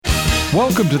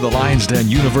Welcome to the Lion's Den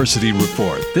University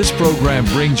Report. This program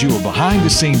brings you a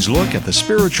behind-the-scenes look at the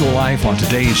spiritual life on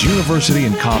today's university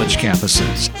and college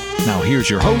campuses. Now here's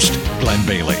your host, Glenn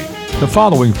Bailey. The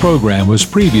following program was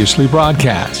previously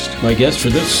broadcast. My guest for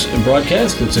this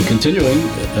broadcast is a continuing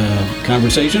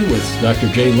conversation with Dr.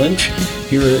 Jay Lynch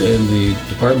here in the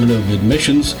Department of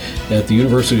Admissions at the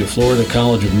University of Florida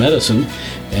College of Medicine.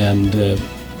 And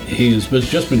he has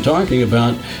just been talking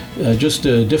about just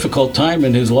a difficult time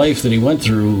in his life that he went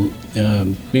through.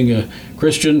 Being a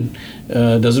Christian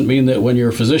doesn't mean that when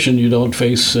you're a physician you don't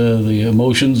face the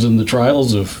emotions and the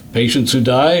trials of patients who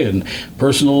die and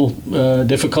personal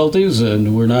difficulties,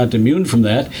 and we're not immune from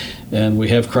that. And we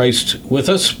have Christ with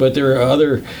us, but there are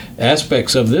other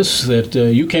aspects of this that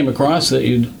you came across, that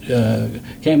you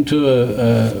came to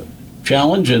a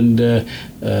challenge, and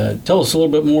tell us a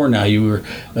little bit more now. You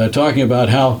were talking about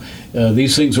how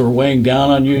these things were weighing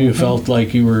down on you. You felt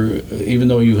like you were, even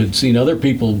though you had seen other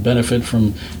people benefit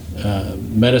from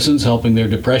medicines helping their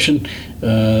depression,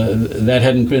 that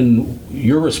hadn't been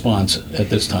your response at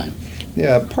this time.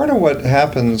 Yeah, part of what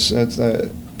happens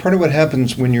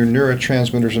when your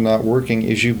neurotransmitters are not working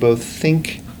is you both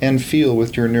think and feel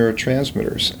with your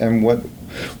neurotransmitters. And what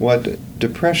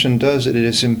depression does, it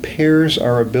is impairs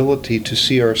our ability to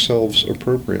see ourselves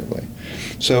appropriately.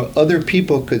 So other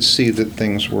people could see that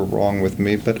things were wrong with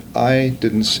me, but I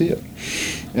didn't see it.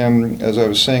 And as I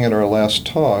was saying in our last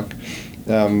talk,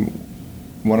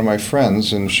 one of my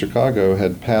friends in Chicago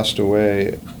had passed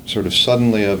away sort of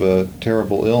suddenly of a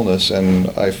terrible illness, and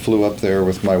I flew up there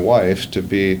with my wife to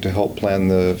help plan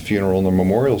the funeral and the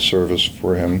memorial service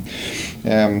for him.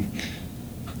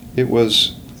 It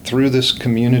was through this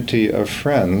community of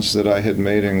friends that I had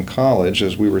made in college,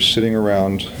 as we were sitting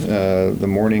around the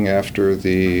morning after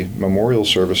the memorial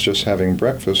service, just having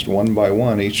breakfast, one by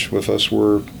one, each of us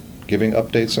were giving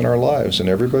updates in our lives, and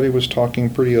everybody was talking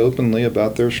pretty openly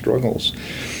about their struggles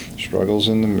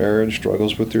in the marriage,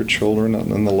 struggles with their children,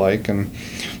 and the like. And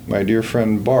my dear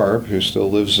friend Barb, who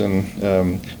still lives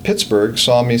in Pittsburgh,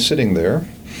 saw me sitting there,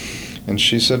 and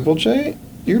she said, "Well, Jay,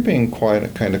 you're being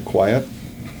kind of quiet.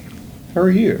 How are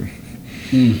you?"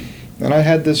 And I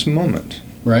had this moment,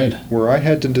 right, where I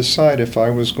had to decide if I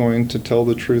was going to tell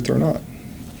the truth or not.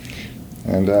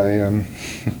 And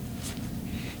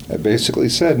I basically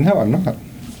said, "No, I'm not."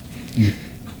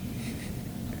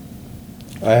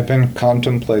 I have been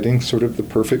contemplating sort of the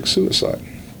perfect suicide.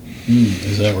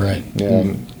 Is that right?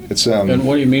 Yeah, it's. And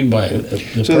what do you mean by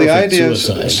it? So the idea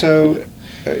suicide?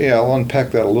 I'll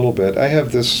unpack that a little bit. I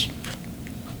have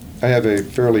a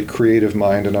fairly creative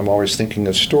mind, and I'm always thinking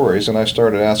of stories, and I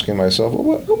started asking myself,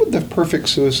 well, what would the perfect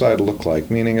suicide look like?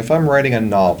 Meaning, if I'm writing a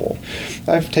novel,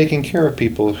 I've taken care of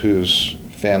people whose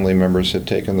family members had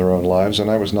taken their own lives, and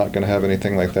I was not going to have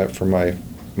anything like that for my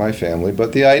family.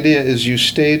 But the idea is you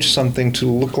stage something to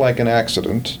look like an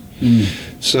accident,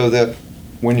 so that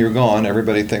when you're gone,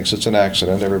 everybody thinks it's an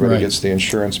accident, everybody gets the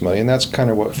insurance money, and that's kind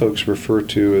of what folks refer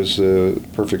to as the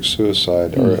perfect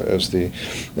suicide, or as the...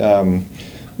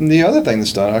 The other thing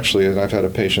that's done, actually, and I've had a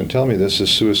patient tell me this,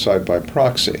 is suicide by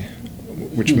proxy,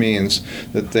 which means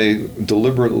that they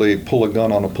deliberately pull a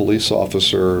gun on a police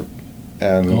officer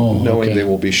and knowing they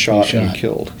will be shot and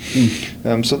killed.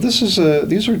 So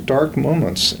these are dark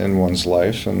moments in one's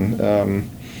life. And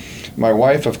my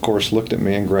wife, of course, looked at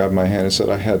me and grabbed my hand and said,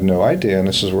 "I had no idea." And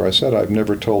this is where I said, "I've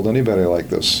never told anybody like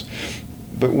this."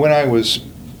 But when I was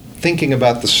thinking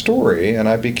about the story and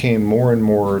I became more and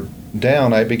more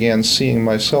down, I began seeing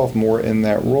myself more in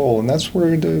that role, and that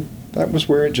was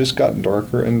where it just got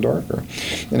darker and darker.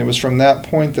 And it was from that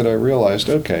point that I realized,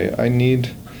 okay, I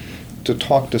need to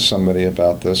talk to somebody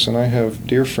about this. And I have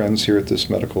dear friends here at this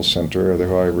medical center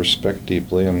who I respect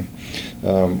deeply, and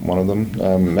one of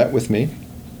them met with me,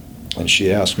 and she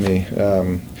asked me,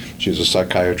 she's a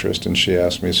psychiatrist, and she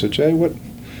asked me, so Jay,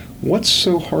 what's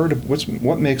so hard,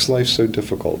 what makes life so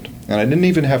difficult? And I didn't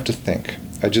even have to think.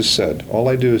 I just said, all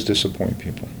I do is disappoint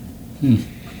people.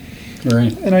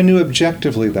 Right. And I knew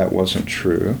objectively that wasn't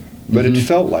true, but it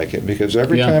felt like it, because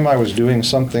every time I was doing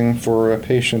something for a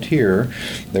patient here,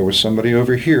 there was somebody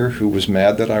over here who was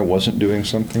mad that I wasn't doing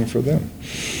something for them.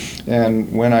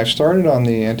 And when I started on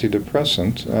the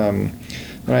antidepressant, and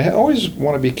I always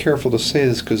want to be careful to say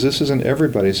this because this isn't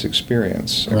everybody's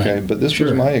experience, okay? But this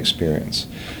was my experience.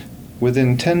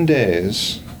 Within 10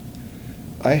 days,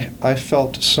 I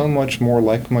felt so much more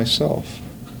like myself.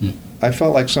 I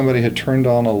felt like somebody had turned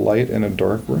on a light in a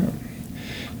dark room.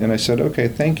 And I said, okay,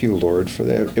 thank you, Lord, for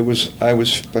that. I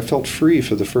felt free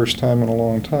for the first time in a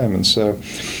long time. And so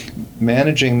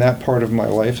managing that part of my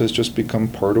life has just become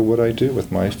part of what I do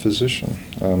with my physician.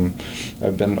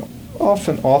 I've been off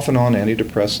and on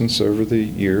antidepressants over the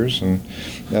years, and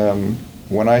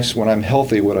when I'm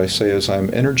healthy, what I say is I'm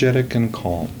energetic and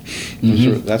calm.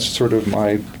 Mm-hmm. That's sort of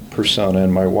my persona,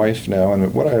 and my wife now.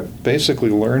 And what I basically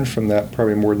learned from that,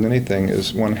 probably more than anything,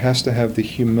 is one has to have the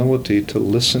humility to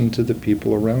listen to the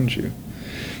people around you.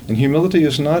 And humility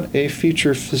is not a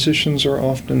feature physicians are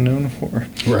often known for.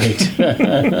 Right.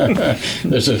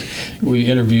 We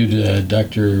interviewed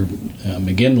Dr.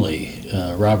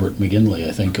 McGinley, Robert McGinley,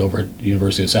 I think, over at the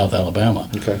University of South Alabama.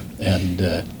 Okay. And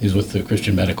he's with the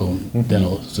Christian Medical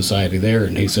Dental Society there,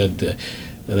 and he said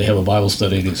they have a Bible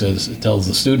study, and he tells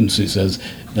the students, he says,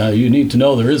 now you need to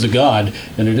know there is a God,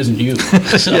 and it isn't you.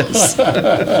 Yes.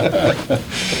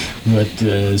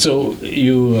 But so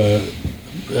you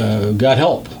got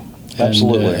help.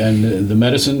 Absolutely. And the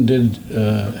medicine did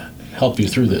help you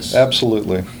through this.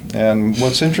 Absolutely. And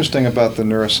what's interesting about the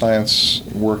neuroscience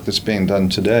work that's being done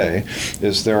today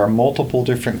is there are multiple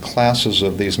different classes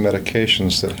of these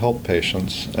medications that help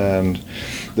patients. And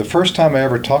the first time I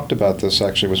ever talked about this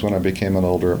actually was when I became an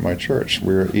elder at my church.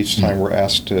 Each time we're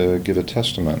asked to give a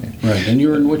testimony. Right. And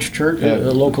you're in which church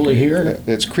locally here?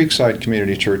 It's Creekside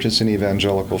Community Church. It's an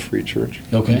evangelical free church.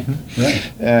 Okay. Mm-hmm.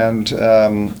 Right.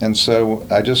 And so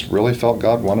I just really felt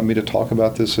God wanted me to talk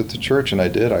about this at the church, and I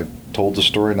did. I told the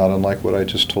story not unlike what I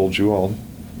just told you all,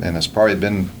 and it's probably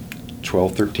been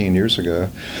 12, 13 years ago.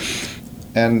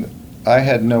 And I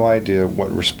had no idea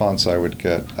what response I would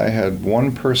get. I had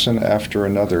one person after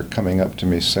another coming up to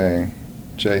me saying,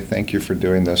 Jay, thank you for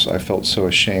doing this. I felt so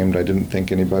ashamed. I didn't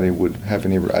think anybody would have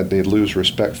they'd lose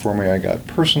respect for me. I got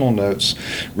personal notes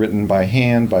written by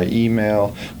hand, by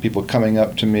email, people coming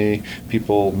up to me,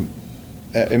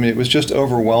 it was just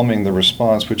overwhelming, the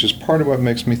response, which is part of what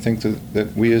makes me think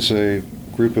that we as a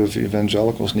group of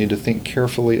evangelicals need to think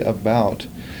carefully about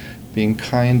being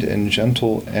kind and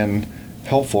gentle and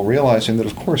helpful, realizing that,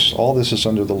 of course, all this is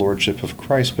under the lordship of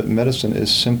Christ, but medicine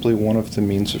is simply one of the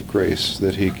means of grace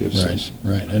that he gives us.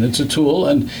 Right, and it's a tool,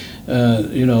 and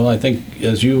I think,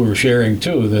 as you were sharing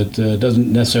too, that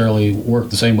doesn't necessarily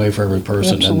work the same way for every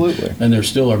person. Absolutely. And there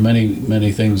still are many,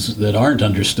 many things that aren't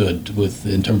understood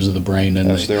in terms of the brain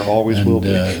and there always will be.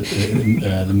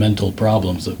 The mental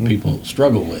problems that people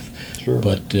struggle with. Sure.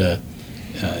 But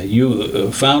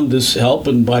you found this help,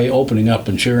 and by opening up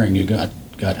and sharing, you got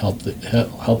help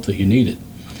that you needed.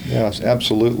 Yes,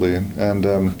 absolutely.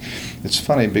 And it's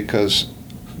funny because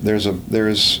there's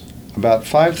about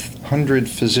 500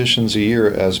 physicians a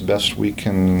year, as best we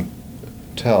can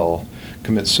tell,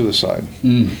 commit suicide.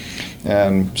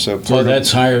 And so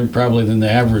that's higher probably than the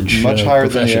average much higher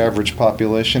profession. than the average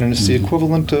population, and it's the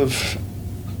equivalent of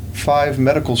 5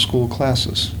 medical school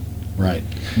classes. Right.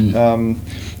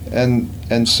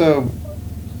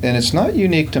 And it's not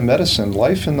unique to medicine.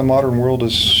 Life in the modern world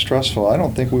is stressful. I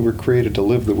don't think we were created to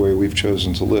live the way we've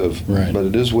chosen to live. Right. But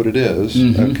it is what it is,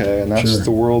 okay? And that's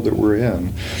the world that we're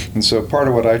in. And so part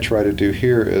of what I try to do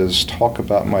here is talk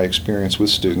about my experience with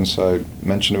students. I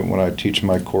mentioned it when I teach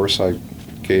my course. I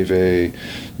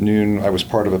was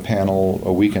part of a panel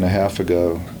a week and a half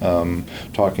ago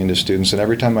talking to students. And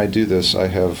every time I do this, I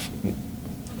have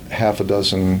half a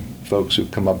dozen folks who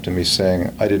come up to me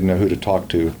saying, I didn't know who to talk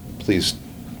to. Please.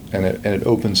 And it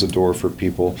opens the door for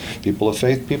people of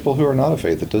faith, people who are not of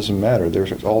faith. It doesn't matter. They're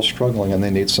all struggling, and they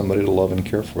need somebody to love and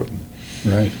care for them.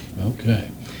 Right. Okay.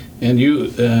 And you,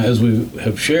 as we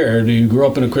have shared, you grew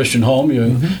up in a Christian home.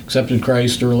 You accepted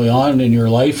Christ early on in your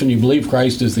life, and you believe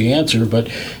Christ is the answer.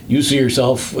 But you see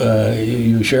yourself,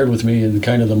 you shared with me, in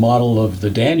kind of the model of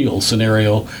the Daniel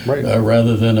scenario, right.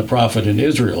 Rather than a prophet in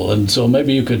Israel. And so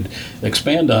maybe you could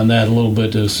expand on that a little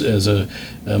bit as a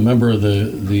member of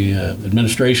the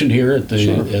administration here at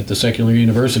the secular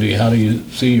university. How do you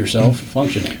see yourself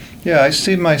functioning? Yeah, I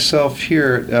see myself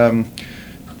here.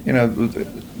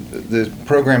 The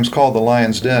program's called The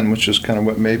Lion's Den, which is kind of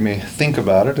what made me think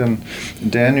about it. And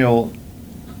Daniel,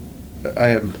 I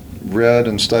have read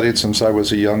and studied since I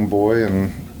was a young boy,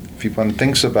 and if one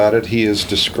thinks about it, he is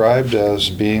described as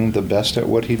being the best at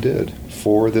what he did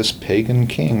for this pagan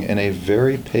king in a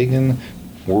very pagan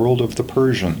world of the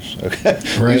Persians. Okay?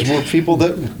 Right. These were people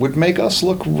that would make us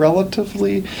look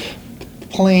relatively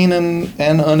plain and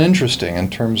uninteresting in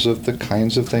terms of the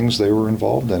kinds of things they were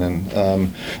involved in.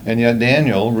 And yet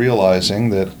Daniel,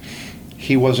 realizing that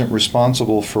he wasn't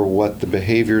responsible for what the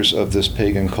behaviors of this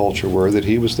pagan culture were, that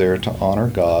he was there to honor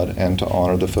God and to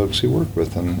honor the folks he worked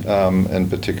with, and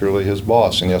particularly his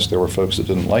boss. And yes, there were folks that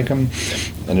didn't like him.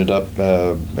 Ended up,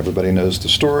 everybody knows the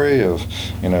story of,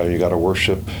 you got to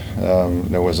worship,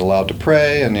 no one's allowed to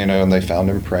pray, and and they found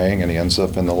him praying, and he ends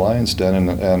up in the lion's den.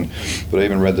 But I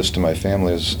even read this to my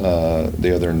families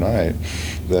the other night,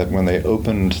 that when they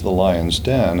opened the lion's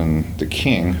den, and the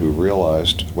king, who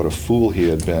realized what a fool he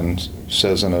had been,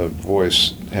 says in a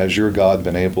voice, "Has your God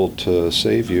been able to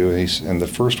save you?" And the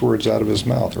first words out of his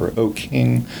mouth are, "O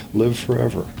king, live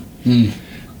forever."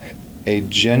 A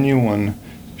genuine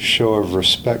show of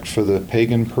respect for the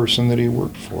pagan person that he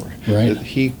worked for. Right. That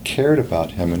he cared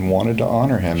about him and wanted to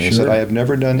honor him. He said, "I have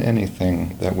never done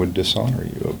anything that would dishonor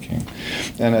you, O king."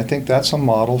 And I think that's a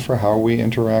model for how we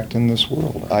interact in this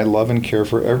world. I love and care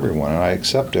for everyone, and I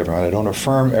accept everyone. I don't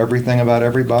affirm everything about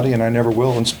everybody, and I never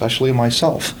will, and especially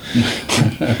myself.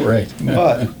 Right.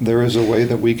 But there is a way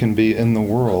that we can be in the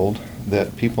world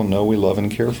that people know we love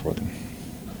and care for them.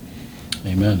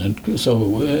 Amen. And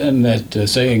so, and that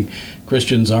saying,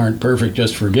 Christians aren't perfect,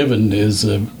 just forgiven, is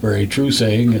a very true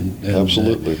saying. And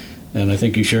Absolutely. And I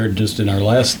think you shared just in our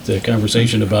last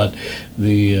conversation about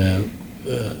the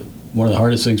one of the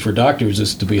hardest things for doctors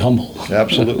is to be humble.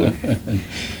 Absolutely.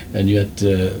 and yet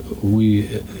we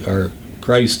are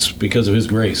Christ's because of his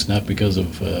grace, not because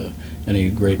of any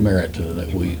great merit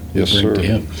that we bring to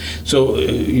him. So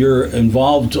you're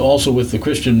involved also with the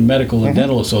Christian Medical and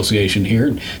Dental Association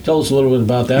here. Tell us a little bit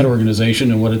about that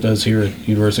organization and what it does here at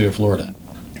University of Florida.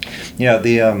 Yeah,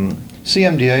 the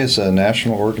CMDA is a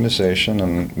national organization,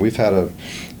 and we've had a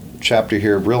chapter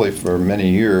here really for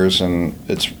many years, and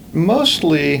it's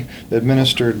mostly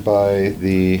administered by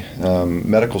the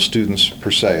medical students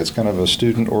per se. It's kind of a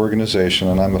student organization,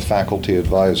 and I'm a faculty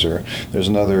advisor. There's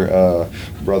another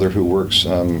brother who works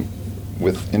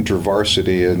with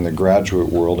InterVarsity in the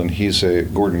graduate world, and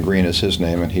Gordon Green is his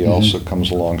name, and he also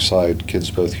comes alongside kids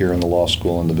both here in the law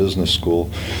school and the business school.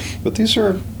 But these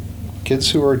are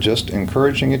kids who are just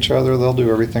encouraging each other. They'll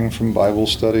do everything from Bible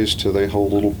studies to they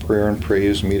hold little prayer and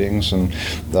praise meetings, and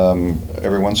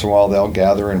every once in a while they'll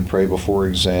gather and pray before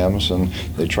exams, and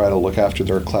they try to look after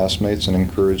their classmates and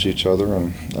encourage each other,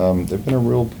 and they've been a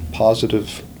real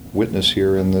positive witness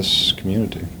here in this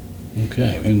community.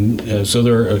 Okay, and so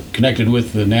they're connected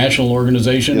with the national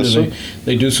organization. Yes,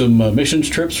 they do some missions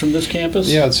trips from this campus?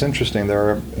 Yeah, it's interesting.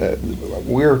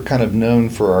 We're kind of known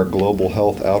for our global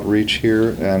health outreach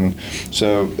here, and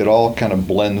so it all kind of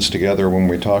blends together when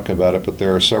we talk about it, but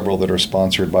there are several that are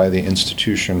sponsored by the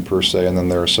institution per se, and then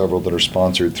there are several that are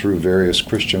sponsored through various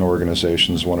Christian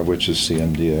organizations, one of which is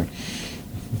CMDA.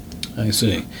 I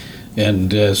see.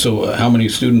 And so how many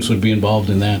students would be involved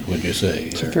in that, would you say?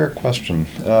 It's a fair question.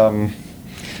 I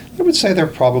would say they're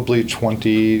probably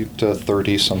 20 to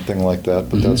 30, something like that,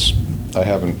 but I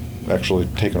haven't actually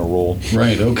taken a roll.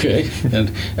 Right, okay.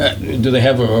 And do they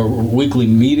have a weekly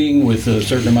meeting with a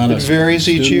certain amount of students? It varies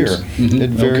each year.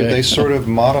 They sort of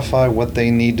modify what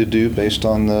they need to do based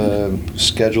on the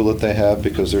schedule that they have,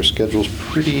 because their schedule's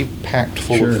pretty packed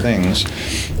full of things.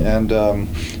 And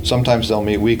sometimes they'll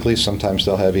meet weekly, sometimes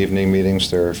they'll have evening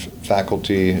meetings. They're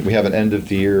faculty. We have an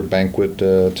end-of-the-year banquet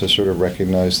to sort of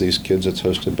recognize these kids. It's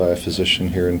hosted by a physician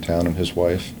here in town and his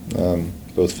wife.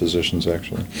 Both physicians,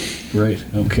 actually. Great.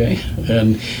 Okay.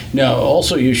 And now,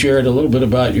 also, you shared a little bit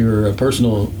about your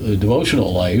personal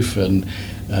devotional life, and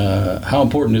how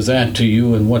important is that to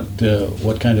you, and what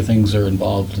kind of things are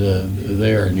involved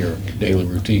there in your daily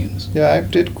routines? Yeah, I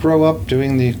did grow up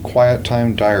doing the quiet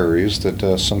time diaries that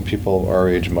some people our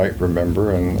age might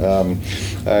remember, and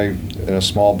in a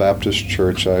small Baptist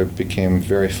church, I became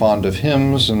very fond of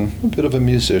hymns and a bit of a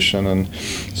musician, and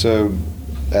so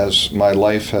as my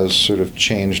life has sort of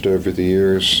changed over the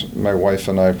years, my wife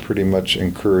and I pretty much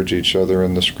encourage each other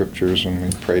in the scriptures, and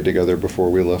we prayed together before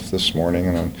we left this morning.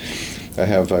 And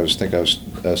I was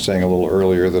saying a little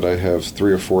earlier that I have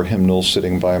 3 or 4 hymnals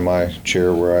sitting by my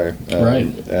chair where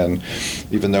and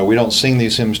even though we don't sing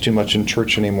these hymns too much in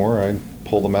church anymore, I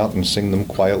pull them out and sing them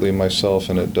quietly myself,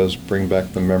 and it does bring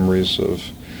back the memories of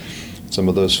some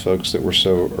of those folks that were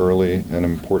so early and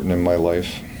important in my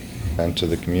life and to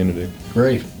the community.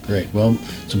 Great. Well,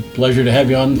 it's a pleasure to have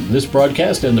you on this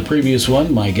broadcast and the previous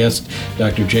one. My guest,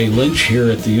 Dr. Jay Lynch, here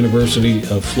at the University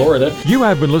of Florida. You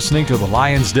have been listening to the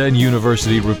Lion's Den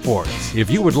University Report. If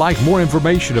you would like more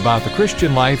information about the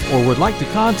Christian life or would like to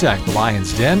contact the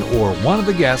Lion's Den or one of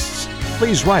the guests,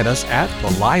 please write us at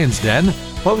the Lion's Den,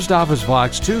 Post Office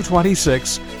Box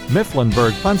 226,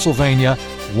 Mifflinburg, Pennsylvania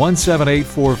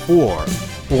 17844.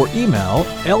 or email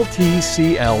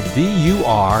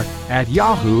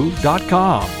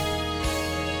ltcldur@yahoo.com.